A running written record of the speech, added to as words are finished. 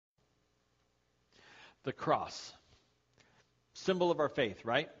The cross. Symbol of our faith,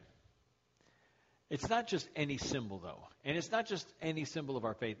 right? It's not just any symbol, though. And it's not just any symbol of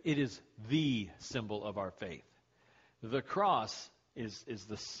our faith. It is the symbol of our faith. The cross is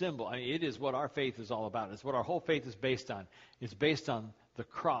the symbol. I mean, it is what our faith is all about. It's what our whole faith is based on. It's based on the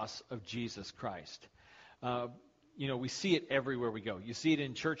cross of Jesus Christ. We see it everywhere we go. You see it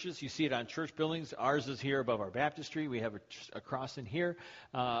in churches. You see it on church buildings. Ours is here above our baptistry. We have a cross in here.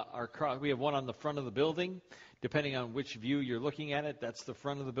 Our cross. We have one on the front of the building. Depending on which view you're looking at it, that's the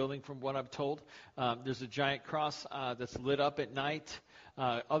front of the building from what I'm told. There's a giant cross that's lit up at night.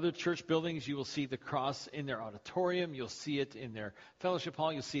 Other church buildings, you will see the cross in their auditorium. You'll see it in their fellowship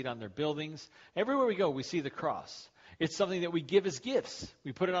hall. You'll see it on their buildings. Everywhere we go, we see the cross. It's something that we give as gifts.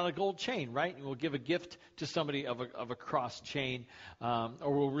 We put it on a gold chain, right? And we'll give a gift to somebody of a cross chain,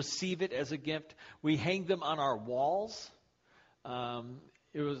 or we'll receive it as a gift. We hang them on our walls.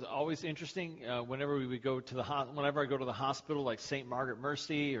 It was always interesting whenever we would go to whenever I go to the hospital, like St. Margaret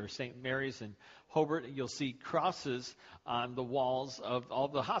Mercy or St. Mary's in Hobart, you'll see crosses on the walls of all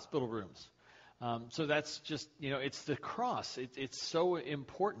the hospital rooms. So that's just, it's the cross. It's so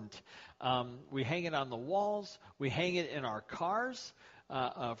important. We hang it on the walls. We hang it in our cars.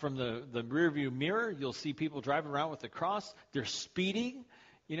 From the rearview mirror, you'll see people driving around with the cross. They're speeding,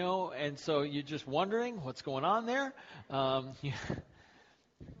 and so you're just wondering what's going on there.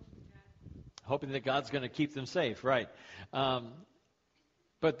 Hoping that God's going to keep them safe, right?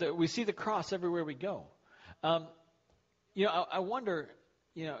 But we see the cross everywhere we go. I wonder,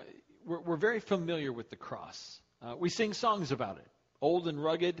 we're very familiar with the cross. We sing songs about it. Old and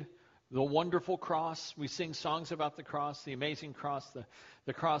rugged, the wonderful cross. We sing songs about the cross, the amazing cross,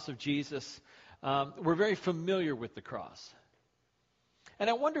 the cross of Jesus. We're very familiar with the cross. And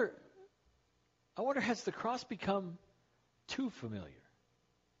I wonder, has the cross become too familiar?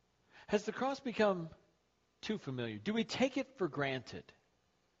 Has the cross become too familiar? Do we take it for granted?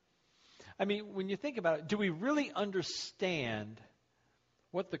 I mean, when you think about it, do we really understand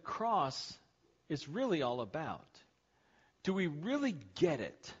what the cross is really all about? Do we really get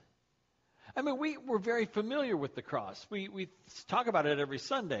it? I mean, we're very familiar with the cross. We talk about it every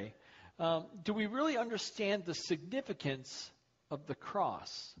Sunday. Do we really understand the significance of the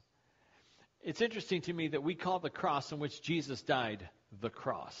cross? It's interesting to me that we call the cross on which Jesus died the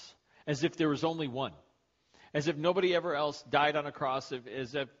cross, as if there was only one. As if nobody ever else died on a cross,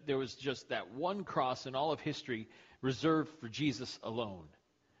 as if there was just that one cross in all of history reserved for Jesus alone.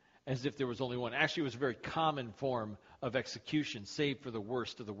 As if there was only one. Actually, it was a very common form of execution, save for the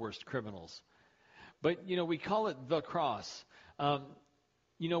worst of the worst criminals. But, we call it the cross.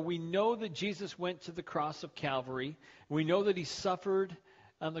 We know that Jesus went to the cross of Calvary. We know that he suffered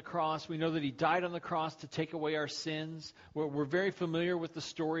on the cross. We know that he died on the cross to take away our sins. We're very familiar with the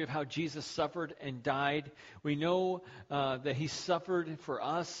story of how Jesus suffered and died. We know that he suffered for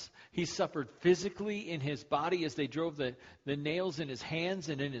us. He suffered physically in his body as they drove the nails in his hands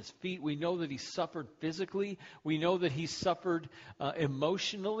and in his feet. We know that he suffered physically. We know that he suffered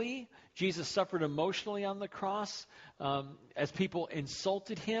emotionally. Jesus suffered emotionally on the cross as people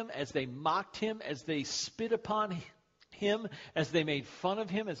insulted him, as they mocked him, as they spit upon him, as they made fun of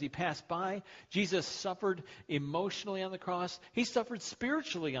him as he passed by. Jesus suffered emotionally on the cross. He suffered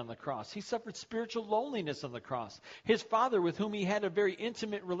spiritually on the cross. He suffered spiritual loneliness on the cross. His Father, with whom he had a very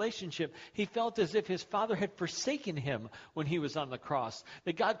intimate relationship, he felt as if his Father had forsaken him when he was on the cross.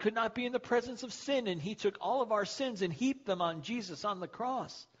 That God could not be in the presence of sin, and he took all of our sins and heaped them on Jesus on the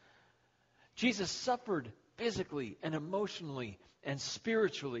cross. Jesus suffered physically and emotionally and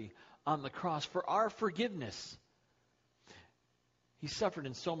spiritually on the cross for our forgiveness. He suffered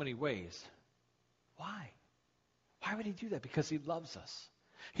in so many ways. Why? Why would he do that? Because he loves us.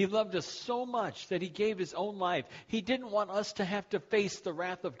 He loved us so much that he gave his own life. He didn't want us to have to face the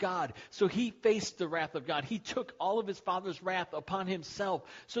wrath of God, so he faced the wrath of God. He took all of his Father's wrath upon himself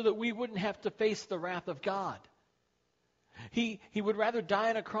so that we wouldn't have to face the wrath of God. He would rather die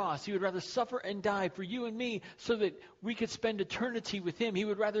on a cross. He would rather suffer and die for you and me so that we could spend eternity with him. He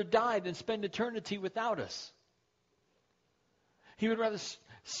would rather die than spend eternity without us. He would rather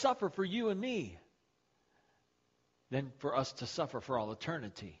suffer for you and me than for us to suffer for all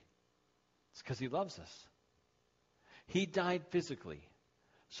eternity. It's because he loves us. He died physically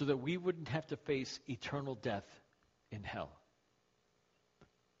so that we wouldn't have to face eternal death in hell.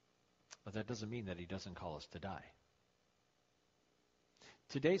 But that doesn't mean that he doesn't call us to die.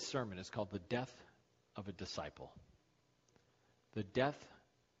 Today's sermon is called The Death of a Disciple. The Death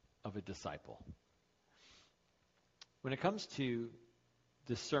of a Disciple. When it comes to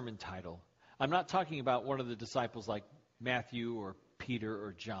this sermon title, I'm not talking about one of the disciples like Matthew or Peter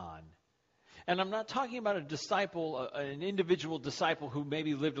or John. And I'm not talking about a disciple, an individual disciple who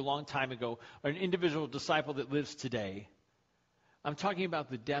maybe lived a long time ago, or an individual disciple that lives today. I'm talking about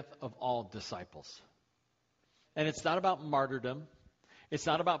the death of all disciples. And it's not about martyrdom. It's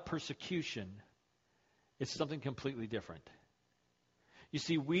not about persecution. It's something completely different. You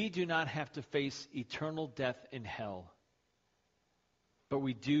see, we do not have to face eternal death in hell, but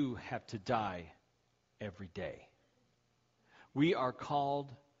we do have to die every day. We are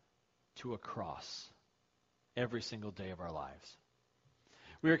called to a cross every single day of our lives.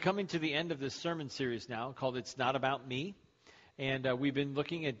 We are coming to the end of this sermon series now called It's Not About Me. And we've been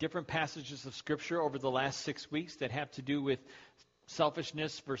looking at different passages of Scripture over the last 6 weeks that have to do with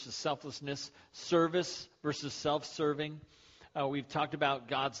selfishness versus selflessness, service versus self-serving. We've talked about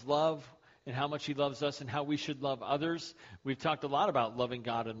God's love and how much He loves us and how we should love others. We've talked a lot about loving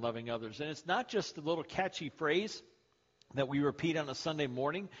God and loving others. And it's not just a little catchy phrase that we repeat on a Sunday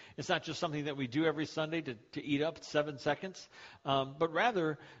morning. It's not just something that we do every Sunday to eat up 7 seconds. But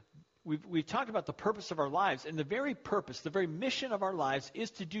rather, we've talked about the purpose of our lives. And the very purpose, the very mission of our lives is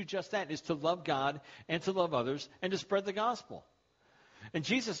to do just that, is to love God and to love others and to spread the gospel. And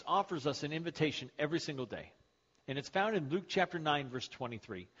Jesus offers us an invitation every single day. And it's found in Luke chapter 9, verse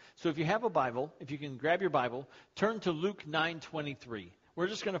 23. So if you have a Bible, if you can grab your Bible, turn to Luke 9:23. We're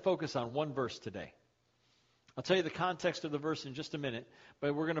just going to focus on one verse today. I'll tell you the context of the verse in just a minute,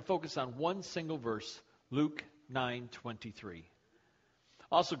 but we're going to focus on one single verse, Luke 9:23.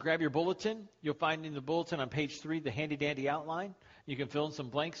 Also, grab your bulletin. You'll find in the bulletin on page 3 the handy-dandy outline. You can fill in some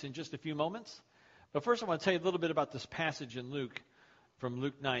blanks in just a few moments. But first I want to tell you a little bit about this passage in Luke, from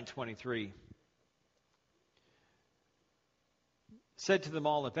Luke 9:23. Said to them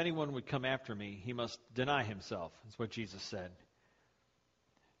all, if anyone would come after me, he must deny himself. That's what Jesus said.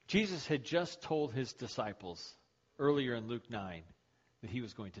 Jesus had just told his disciples earlier in Luke 9 that he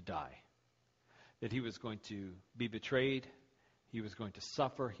was going to die, that he was going to be betrayed, he was going to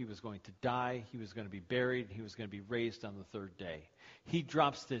suffer, he was going to die, he was going to be buried, he was going to be raised on the third day. He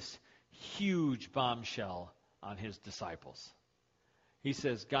drops this huge bombshell on his disciples. He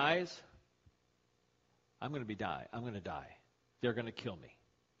says, guys, I'm going to die. They're going to kill me.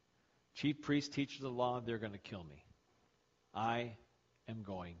 Chief priests, teachers of the law, they're going to kill me. I am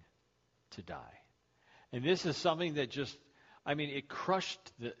going to die. And this is something that it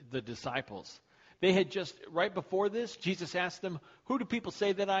crushed the disciples. They had just, right before this, Jesus asked them, who do people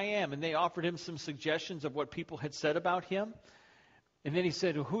say that I am? And they offered him some suggestions of what people had said about him. And then he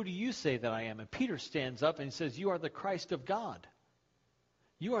said, who do you say that I am? And Peter stands up and he says, you are the Christ of God.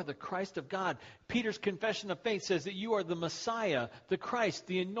 You are the Christ of God. Peter's confession of faith says that you are the Messiah, the Christ,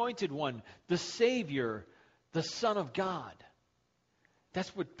 the Anointed One, the Savior, the Son of God.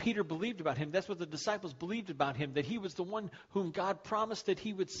 That's what Peter believed about him. That's what the disciples believed about him, that he was the one whom God promised that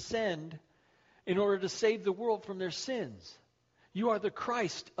he would send in order to save the world from their sins. You are the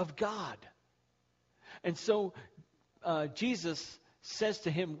Christ of God. And so Jesus says to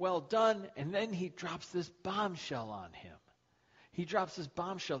him, well done, and then he drops this bombshell on him. He drops this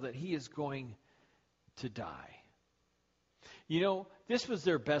bombshell that he is going to die. You know, this was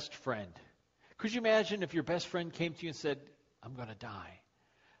their best friend. Could you imagine if your best friend came to you and said, I'm going to die?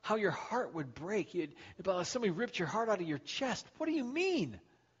 How your heart would break. Somebody ripped your heart out of your chest. What do you mean?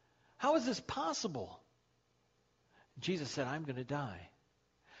 How is this possible? Jesus said, I'm going to die.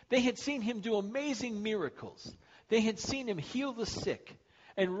 They had seen him do amazing miracles. They had seen him heal the sick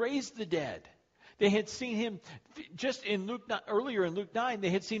and raise the dead. They had seen him, just in earlier in Luke 9, they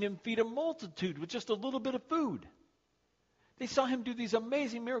had seen him feed a multitude with just a little bit of food. They saw him do these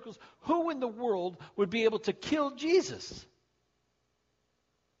amazing miracles. Who in the world would be able to kill Jesus?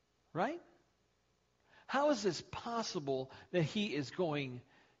 Right? How is this possible that he is going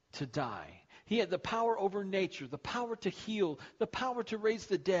to die? He had the power over nature, the power to heal, the power to raise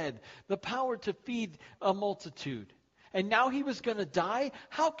the dead, the power to feed a multitude. And now he was going to die?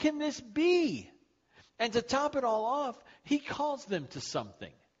 How can this be? And to top it all off, he calls them to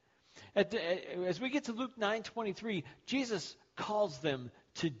something. As we get to Luke 9:23, Jesus calls them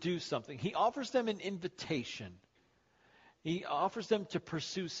to do something. He offers them an invitation. He offers them to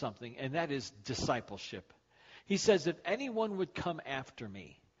pursue something, and that is discipleship. He says, if anyone would come after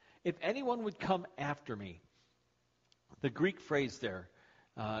me, the Greek phrase there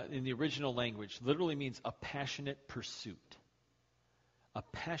in the original language literally means a passionate pursuit. A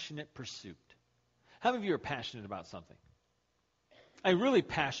passionate pursuit. How many of you are passionate about something? I'm really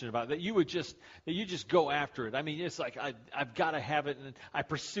passionate about it, that you just go after it. I mean, it's like I've got to have it, and I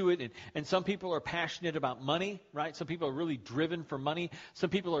pursue it. And some people are passionate about money, right? Some people are really driven for money. Some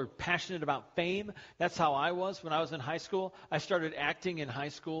people are passionate about fame. That's how I was when I was in high school. I started acting in high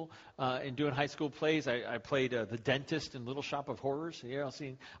school and doing high school plays. I played the dentist in Little Shop of Horrors.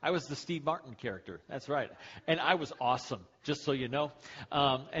 I was the Steve Martin character. That's right. And I was awesome, just so you know.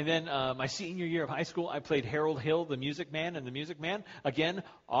 And then my senior year of high school, I played Harold Hill, the Music Man, and the Music Man. Again,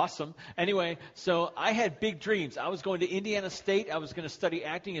 awesome. Anyway, so I had big dreams. I was going to Indiana State. I was going to study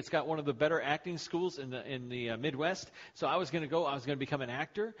acting. It's got one of the better acting schools in the Midwest. So I was going to go. I was going to become an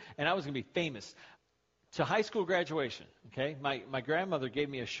actor, and I was going to be famous. To high school graduation, okay, my grandmother gave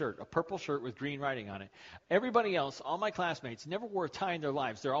me a shirt, a purple shirt with green writing on it. Everybody else, all my classmates, never wore a tie in their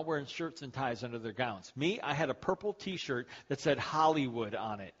lives. They're all wearing shirts and ties under their gowns. Me, I had a purple T-shirt that said Hollywood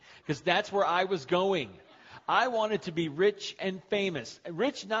on it, because that's where I was going. I wanted to be rich and famous.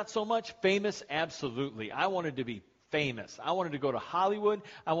 Rich, not so much. Famous, absolutely. I wanted to be famous. I wanted to go to Hollywood.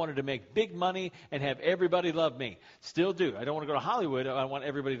 I wanted to make big money and have everybody love me. Still do. I don't want to go to Hollywood. I want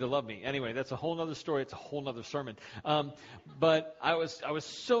everybody to love me. Anyway, that's a whole other story. It's a whole other sermon. But I was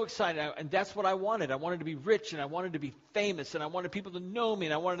so excited, and that's what I wanted. I wanted to be rich, and I wanted to be famous, and I wanted people to know me,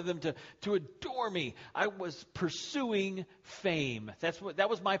 and I wanted them to adore me. I was pursuing fame. That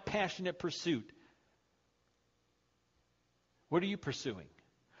was my passionate pursuit. What are you pursuing?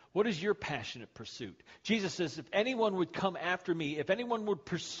 What is your passionate pursuit? Jesus says, if anyone would come after me, if anyone would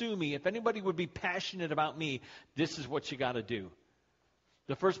pursue me, if anybody would be passionate about me, this is what you got to do.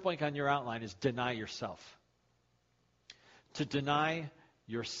 The first blank on your outline is deny yourself. To deny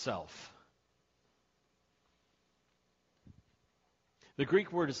yourself. The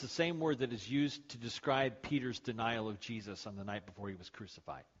Greek word is the same word that is used to describe Peter's denial of Jesus on the night before he was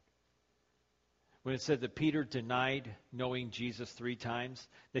crucified. When it said that Peter denied knowing Jesus 3 times,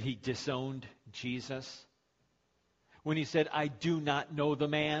 that he disowned Jesus. When he said, I do not know the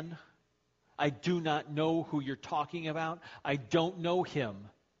man. I do not know who you're talking about. I don't know him.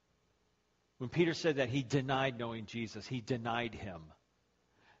 When Peter said that, he denied knowing Jesus. He denied him.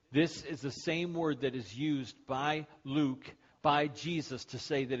 This is the same word that is used by Luke, by Jesus, to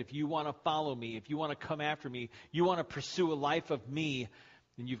say that if you want to follow me, if you want to come after me, you want to pursue a life of me,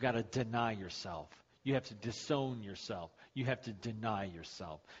 then you've got to deny yourself. You have to disown yourself. You have to deny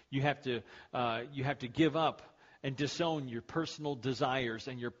yourself. You have to give up and disown your personal desires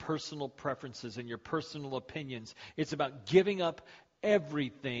and your personal preferences and your personal opinions. It's about giving up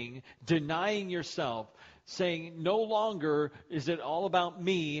everything, denying yourself, saying no longer is it all about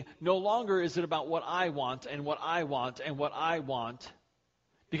me. No longer is it about what I want and what I want and what I want.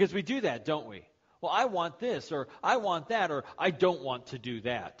 Because we do that, don't we? Well, I want this, or I want that, or I don't want to do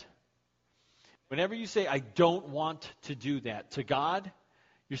that. Whenever you say, I don't want to do that to God,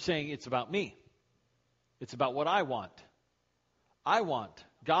 you're saying it's about me. It's about what I want. I want.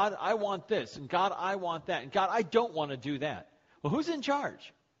 God, I want this. And God, I want that. And God, I don't want to do that. Well, who's in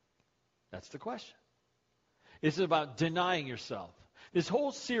charge? That's the question. It's about denying yourself. This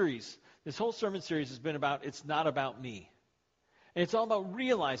whole sermon series has been about, it's not about me. And it's all about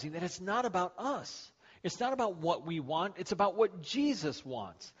realizing that it's not about us. It's not about what we want. It's about what Jesus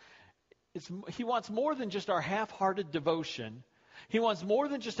wants. He wants more than just our half-hearted devotion. He wants more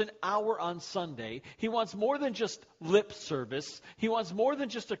than just an hour on Sunday. He wants more than just lip service. He wants more than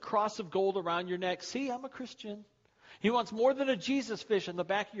just a cross of gold around your neck. See, I'm a Christian. He wants more than a Jesus fish in the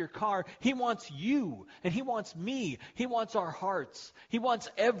back of your car. He wants you, and he wants me. He wants our hearts. He wants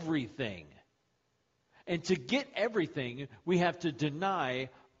everything. And to get everything, we have to deny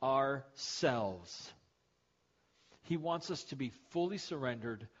ourselves. He wants us to be fully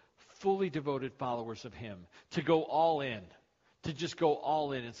surrendered, fully devoted followers of him, to go all in, to just go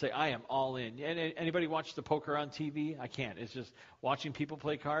all in and say, I am all in. Anybody watch the poker on TV? I can't. It's just watching people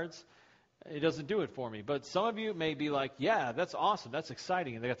play cards. It doesn't do it for me. But some of you may be like, yeah, that's awesome. That's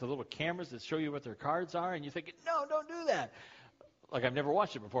exciting. And they got the little cameras that show you what their cards are. And you're thinking, no, don't do that. Like I've never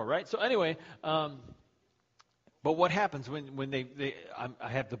watched it before, right? So anyway, but what happens when I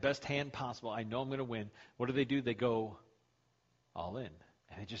have the best hand possible, I know I'm going to win. What do? They go all in.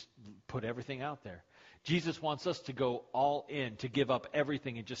 And they just put everything out there. Jesus wants us to go all in, to give up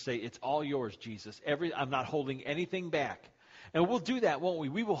everything and just say, it's all yours, Jesus. I'm not holding anything back. And we'll do that, won't we?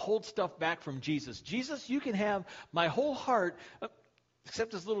 We will hold stuff back from Jesus. Jesus, you can have my whole heart,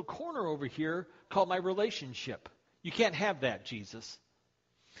 except this little corner over here called my relationship. You can't have that, Jesus.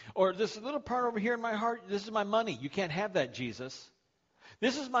 Or this little part over here in my heart, this is my money. You can't have that, Jesus.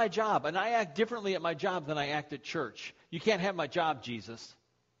 This is my job, and I act differently at my job than I act at church. You can't have my job, Jesus.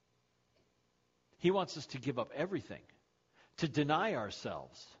 He wants us to give up everything, to deny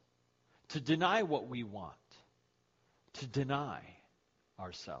ourselves, to deny what we want, to deny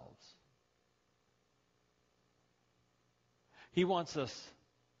ourselves. He wants us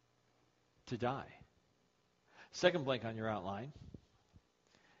to die. Second blank on your outline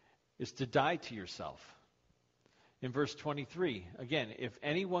is to die to yourself. In verse 23, again, if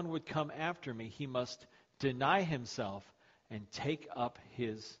anyone would come after me, he must deny himself and take up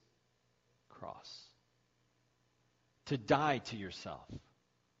his cross. To die to yourself.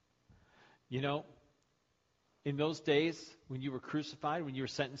 You know, in those days when you were crucified, when you were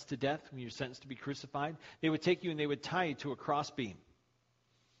sentenced to death, when you were sentenced to be crucified, they would take you and they would tie you to a crossbeam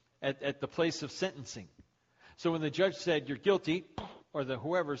at the place of sentencing. So when the judge said you're guilty, or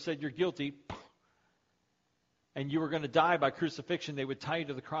whoever said you're guilty, and you were going to die by crucifixion, they would tie you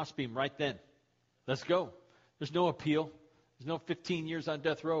to the crossbeam right then. Let's go. There's no appeal. There's no 15 years on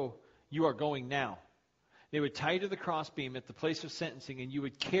death row. You are going now. They would tie you to the crossbeam at the place of sentencing, and you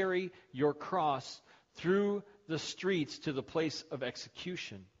would carry your cross through the streets to the place of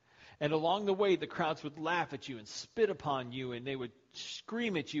execution. And along the way, the crowds would laugh at you and spit upon you, and they would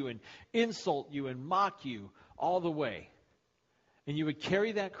scream at you and insult you and mock you all the way. And you would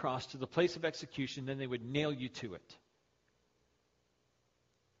carry that cross to the place of execution, then they would nail you to it.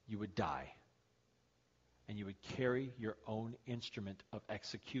 You would die. And you would carry your own instrument of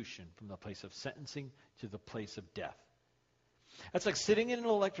execution from the place of sentencing to the place of death. That's like sitting in an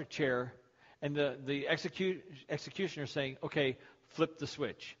electric chair and the executioner saying, okay, flip the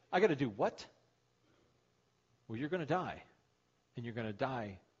switch. I got to do what? Well, you're going to die. And you're going to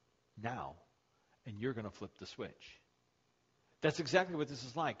die now. And you're going to flip the switch. That's exactly what this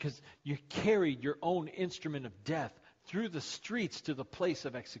is like, because you carried your own instrument of death through the streets to the place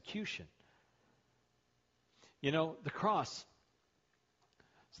of execution. You know, the cross,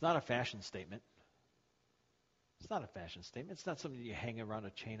 it's not a fashion statement. It's not a fashion statement. It's not something that you hang around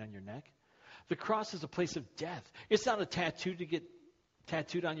a chain on your neck. The cross is a place of death. It's not a tattoo to get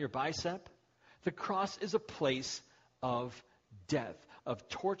tattooed on your bicep. The cross is a place of death, of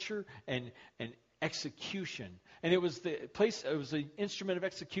torture and execution. And it was the instrument of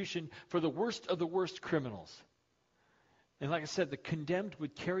execution for the worst of the worst criminals. And like I said, the condemned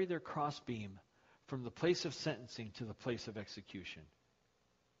would carry their crossbeam from the place of sentencing to the place of execution.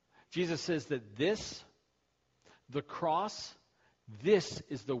 Jesus says that the cross, this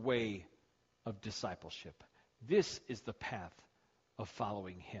is the way of discipleship. This is the path of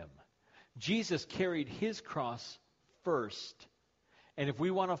following him. Jesus carried his cross first. And if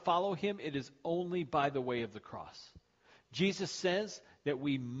we want to follow him, it is only by the way of the cross. Jesus says that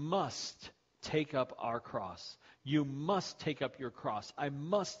we must take up our cross. You must take up your cross. I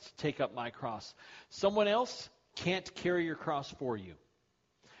must take up my cross. Someone else can't carry your cross for you.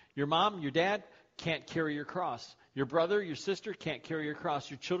 Your mom, your dad can't carry your cross. Your brother, your sister can't carry your cross.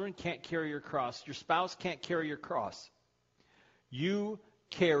 Your children can't carry your cross. Your spouse can't carry your cross. You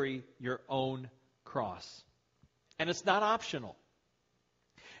carry your own cross. And it's not optional.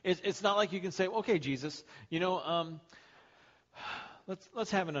 It's not like you can say, okay, Jesus,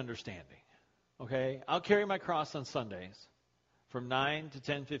 let's have an understanding. Okay, I'll carry my cross on Sundays from 9 to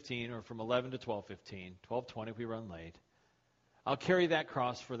 10:15 or from 11 to 12:15, 12:20 if we run late. I'll carry that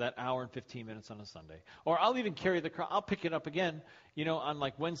cross for that hour and 15 minutes on a Sunday. Or I'll even carry the cross. I'll pick it up again, on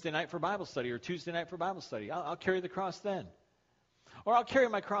like Wednesday night for Bible study or Tuesday night for Bible study. I'll carry the cross then. Or I'll carry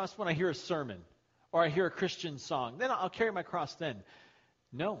my cross when I hear a sermon or I hear a Christian song. Then I'll carry my cross then.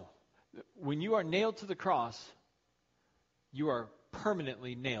 No. When you are nailed to the cross, you are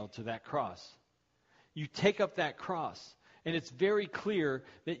permanently nailed to that cross. You take up that cross. And it's very clear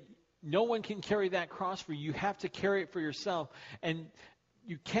that no one can carry that cross for you. You have to carry it for yourself. And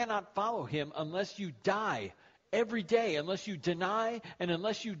you cannot follow him unless you die every day. Unless you deny, and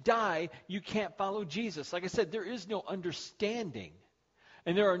unless you die, you can't follow Jesus. Like I said, there is no understanding.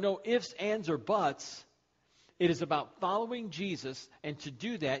 And there are no ifs, ands, or buts. It is about following Jesus. And to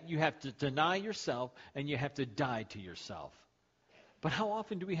do that, you have to deny yourself and you have to die to yourself. But how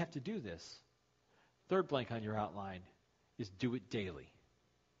often do we have to do this? Third blank on your outline is do it daily.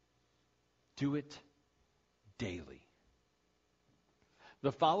 Do it daily.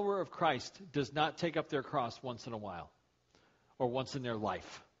 The follower of Christ does not take up their cross once in a while or once in their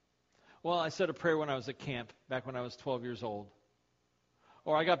life. Well, I said a prayer when I was at camp back when I was 12 years old.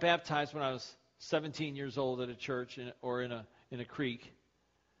 Or I got baptized when I was 17 years old at a church or in a creek.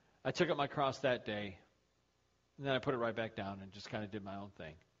 I took up my cross that day, and then I put it right back down and just kind of did my own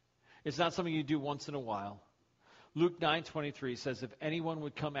thing. It's not something you do once in a while. Luke 9:23 says, if anyone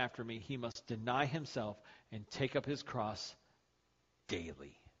would come after me, he must deny himself and take up his cross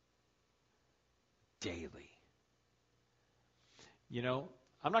daily. Daily.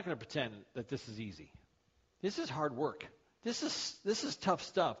 I'm not going to pretend that this is easy. This is hard work. This is tough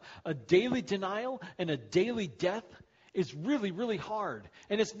stuff. A daily denial and a daily death is really, really hard.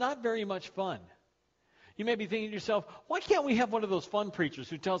 And it's not very much fun. You may be thinking to yourself, why can't we have one of those fun preachers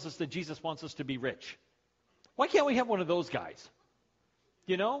who tells us that Jesus wants us to be rich? Why can't we have one of those guys?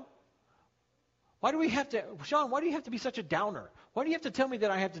 Why do we have to, Sean, why do you have to be such a downer? Why do you have to tell me that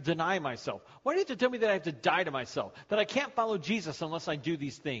I have to deny myself? Why do you have to tell me that I have to die to myself? That I can't follow Jesus unless I do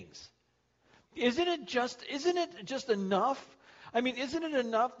these things? Isn't it just enough? I mean, isn't it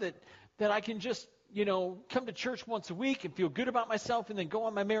enough that I can just, come to church once a week and feel good about myself and then go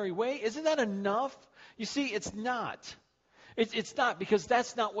on my merry way? Isn't that enough? You see, it's not. It's not, because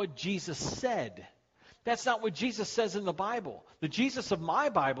that's not what Jesus said. That's not what Jesus says in the Bible. The Jesus of my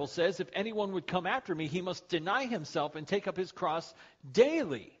Bible says, if anyone would come after me, he must deny himself and take up his cross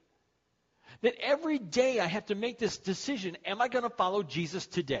daily. That every day I have to make this decision, am I going to follow Jesus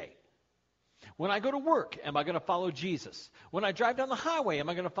today? When I go to work, am I going to follow Jesus? When I drive down the highway, am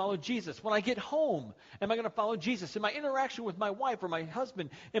I going to follow Jesus? When I get home, am I going to follow Jesus? In my interaction with my wife or my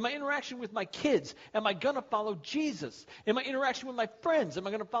husband, in my interaction with my kids, am I going to follow Jesus? In my interaction with my friends, am I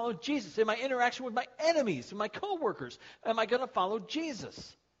going to follow Jesus? In my interaction with my enemies and my coworkers, am I going to follow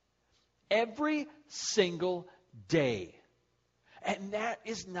Jesus? Every single day. And that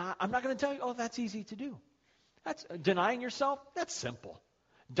is not, I'm not going to tell you, that's easy to do. That's denying yourself, that's simple.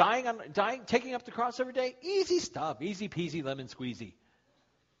 Dying, taking up the cross every day, easy stuff, easy peasy lemon squeezy.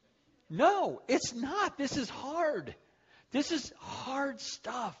 No, it's not. This is hard. This is hard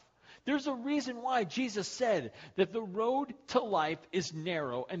stuff. There's a reason why Jesus said that the road to life is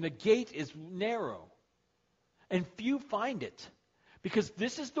narrow and the gate is narrow. And few find it. Because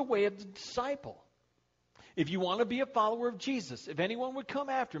this is the way of the disciple. If you want to be a follower of Jesus, if anyone would come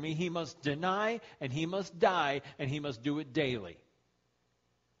after me, he must deny and he must die and he must do it daily.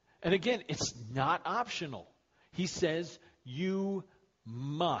 And again, it's not optional. He says, you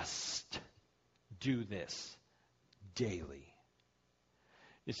must do this daily.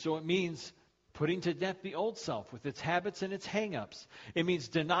 And so it means putting to death the old self with its habits and its hang-ups. It means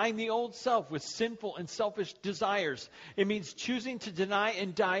denying the old self with sinful and selfish desires. It means choosing to deny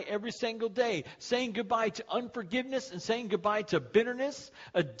and die every single day, saying goodbye to unforgiveness and saying goodbye to bitterness,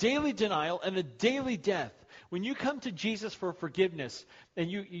 a daily denial and a daily death. When you come to Jesus for forgiveness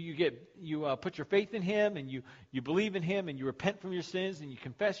and you put your faith in him and you believe in him and you repent from your sins and you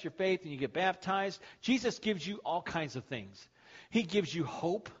confess your faith and you get baptized, Jesus gives you all kinds of things. He gives you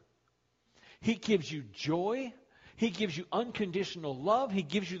hope. He gives you joy. He gives you unconditional love. He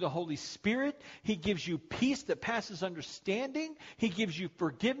gives you the Holy Spirit. He gives you peace that passes understanding. He gives you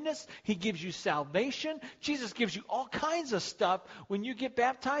forgiveness. He gives you salvation. Jesus gives you all kinds of stuff. When you get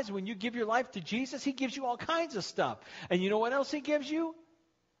baptized, when you give your life to Jesus, he gives you all kinds of stuff. And you know what else he gives you?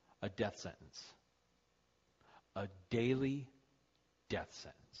 A death sentence. A daily death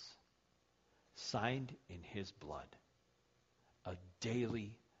sentence. Signed in his blood. A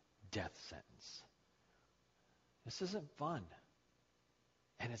daily death sentence. This isn't fun.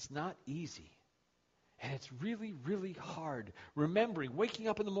 And it's not easy. And it's really, really hard. Remembering, waking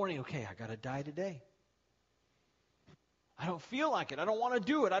up in the morning, okay, I got to die today. I don't feel like it. I don't want to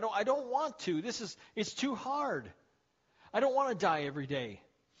do it. I don't want to. It's too hard. I don't want to die every day.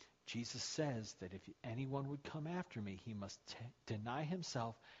 Jesus says that if anyone would come after me, he must deny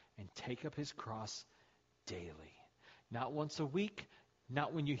himself and take up his cross daily. Not once a week,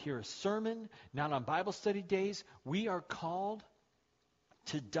 not when you hear a sermon, not on Bible study days. We are called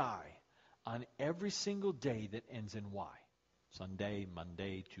to die on every single day that ends in Y. Sunday,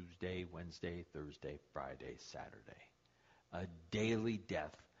 Monday, Tuesday, Wednesday, Thursday, Friday, Saturday. A daily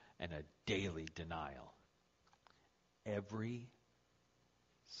death and a daily denial. Every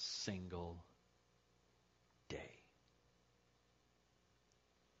single day.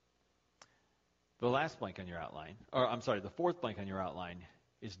 The last blank on your outline, the fourth blank on your outline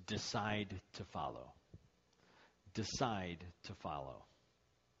is decide to follow. Decide to follow.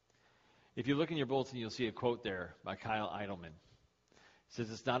 If you look in your bulletin, you'll see a quote there by Kyle Idleman. It says,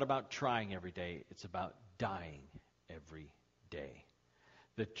 it's not about trying every day, it's about dying every day.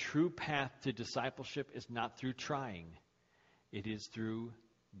 The true path to discipleship is not through trying, it is through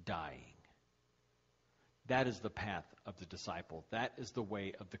dying. That is the path of the disciple. That is the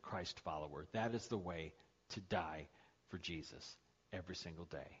way of the Christ follower. That is the way to die for Jesus every single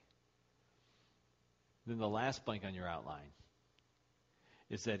day. Then the last blank on your outline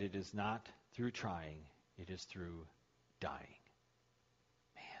is that it is not through trying, it is through dying.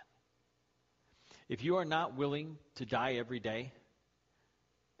 Man. If you are not willing to die every day,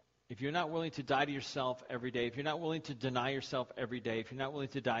 If you're not willing to die to yourself every day, if you're not willing to deny yourself every day, if you're not willing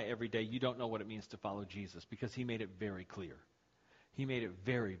to die every day, you don't know what it means to follow Jesus, because he made it very clear. He made it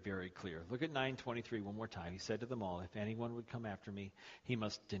very, very clear. Look at 9:23 one more time. He said to them all, if anyone would come after me, he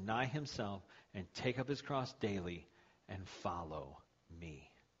must deny himself and take up his cross daily and follow me.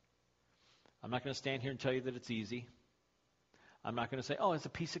 I'm not going to stand here and tell you that it's easy. I'm not going to say, oh, it's a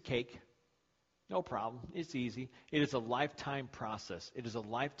piece of cake. No problem. It's easy. It is a lifetime process. It is a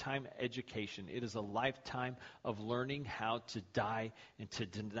lifetime education. It is a lifetime of learning how to die and to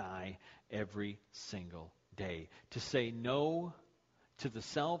deny every single day. To say no to the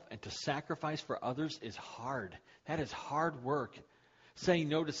self and to sacrifice for others is hard. That is hard work. Saying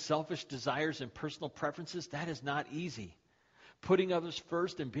no to selfish desires and personal preferences, that is not easy. Putting others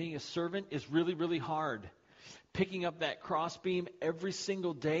first and being a servant is really, really hard. Picking up that crossbeam every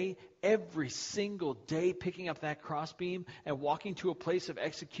single day, picking up that crossbeam and walking to a place of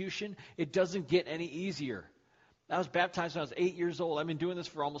execution, it doesn't get any easier. I was baptized when I was 8 years old. I've been doing this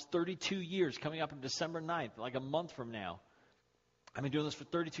for almost 32 years, coming up on December 9th, like a month from now. I've been doing this for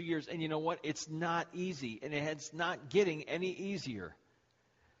 32 years, and you know what? It's not easy, and it's not getting any easier.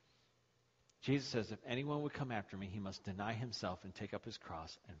 Jesus says, if anyone would come after me, he must deny himself and take up his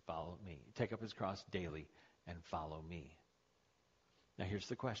cross and follow me. Take up his cross daily and follow me. Now here's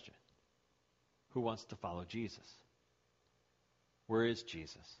the question. Who wants to follow Jesus? Where is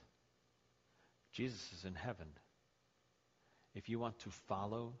Jesus? Jesus is in heaven. If you want to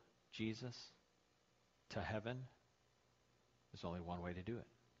follow Jesus to heaven, there's only one way to do it.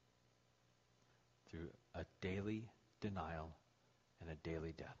 Through a daily denial and a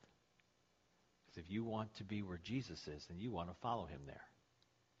daily death. Because if you want to be where Jesus is, then you want to follow him there.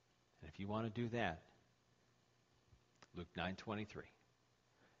 And if you want to do that, Luke 9:23.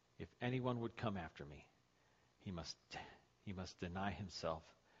 If anyone would come after me, he must deny himself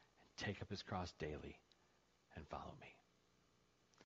and take up his cross daily and follow me.